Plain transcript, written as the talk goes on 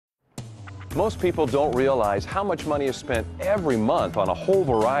Most people don't realize how much money is spent every month on a whole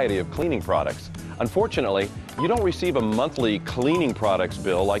variety of cleaning products. Unfortunately, you don't receive a monthly cleaning products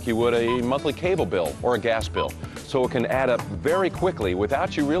bill like you would a monthly cable bill or a gas bill, so it can add up very quickly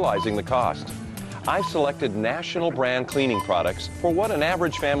without you realizing the cost. I've selected national brand cleaning products for what an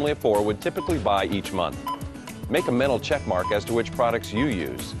average family of four would typically buy each month. Make a mental check mark as to which products you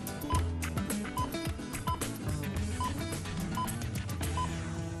use.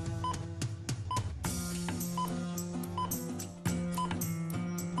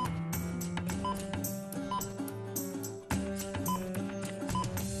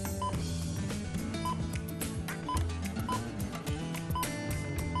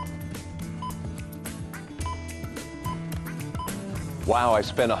 Wow, I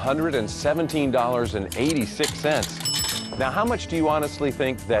spent $117.86. Now, how much do you honestly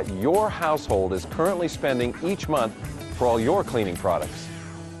think that your household is currently spending each month for all your cleaning products?